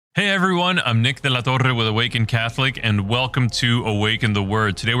Hey everyone, I'm Nick de la Torre with Awaken Catholic, and welcome to Awaken the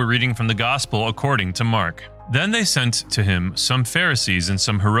Word. Today we're reading from the Gospel according to Mark. Then they sent to him some Pharisees and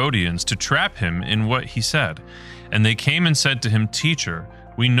some Herodians to trap him in what he said. And they came and said to him, "Teacher,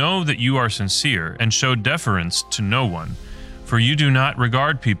 we know that you are sincere and show deference to no one, for you do not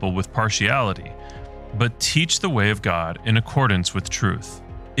regard people with partiality, but teach the way of God in accordance with truth.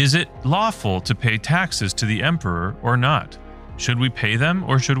 Is it lawful to pay taxes to the emperor or not? Should we pay them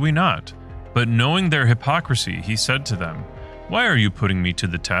or should we not?" But knowing their hypocrisy, he said to them, "Why are you putting me to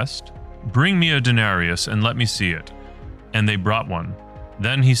the test? Bring me a denarius and let me see it." And they brought one.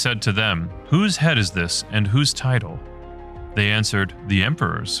 Then he said to them, "Whose head is this and whose title?" They answered, "The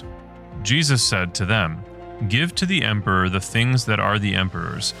emperor's." Jesus said to them, "Give to the emperor the things that are the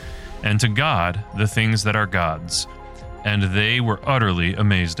emperor's, and to God the things that are God's." And they were utterly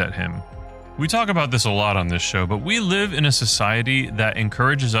amazed at him. We talk about this a lot on this show, but we live in a society that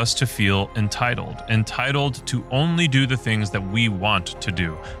encourages us to feel entitled to only do the things that we want to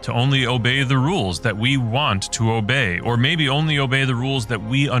do, to only obey the rules that we want to obey, or maybe only obey the rules that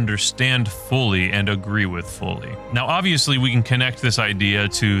we understand fully and agree with fully. Now, obviously, we can connect this idea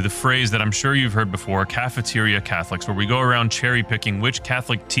to the phrase that I'm sure you've heard before, cafeteria Catholics, where we go around cherry picking which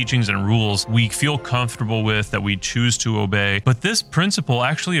Catholic teachings and rules we feel comfortable with, that we choose to obey. But this principle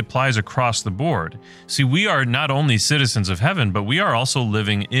actually applies across the board. See, we are not only citizens of heaven, but we are also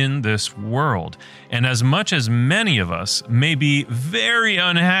living in this world. And as much as many of us may be very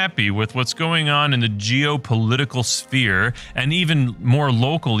unhappy with what's going on in the geopolitical sphere, and even more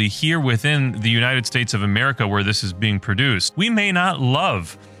locally here within the United States of America where this is being produced, we may not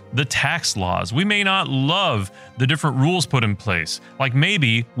love the tax laws. We may not love the different rules put in place. Like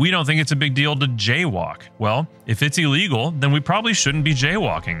maybe we don't think it's a big deal to jaywalk. Well, if it's illegal, then we probably shouldn't be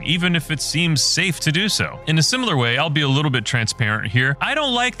jaywalking, even if it seems safe to do so. In a similar way, I'll be a little bit transparent here. I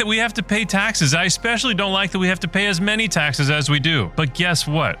don't like that we have to pay taxes. I especially don't like that we have to pay as many taxes as we do. But guess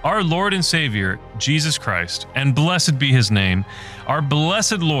what? Our Lord and Savior, Jesus Christ, and blessed be his name, our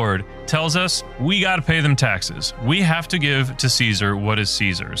blessed Lord tells us we got to pay them taxes. We have to give to Caesar what is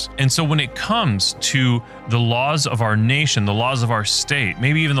Caesar's. And so when it comes to the laws of our nation, the laws of our state,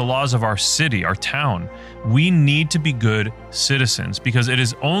 maybe even the laws of our city, our town, we need to be good citizens, because it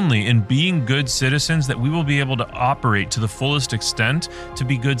is only in being good citizens that we will be able to operate to the fullest extent to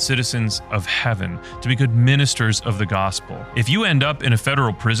be good citizens of heaven, to be good ministers of the gospel. If you end up in a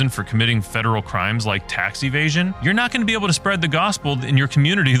federal prison for committing federal crimes like tax evasion, you're not going to be able to spread the gospel in your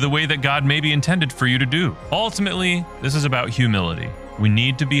community the way that God maybe intended for you to do. Ultimately, this is about humility. We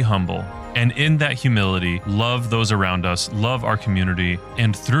need to be humble, and in that humility, love those around us, love our community,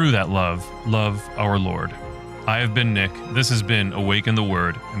 and through that love our Lord. I have been Nick. This has been Awaken the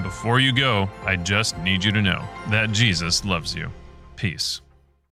Word, and before you go, I just need you to know that Jesus loves you. Peace.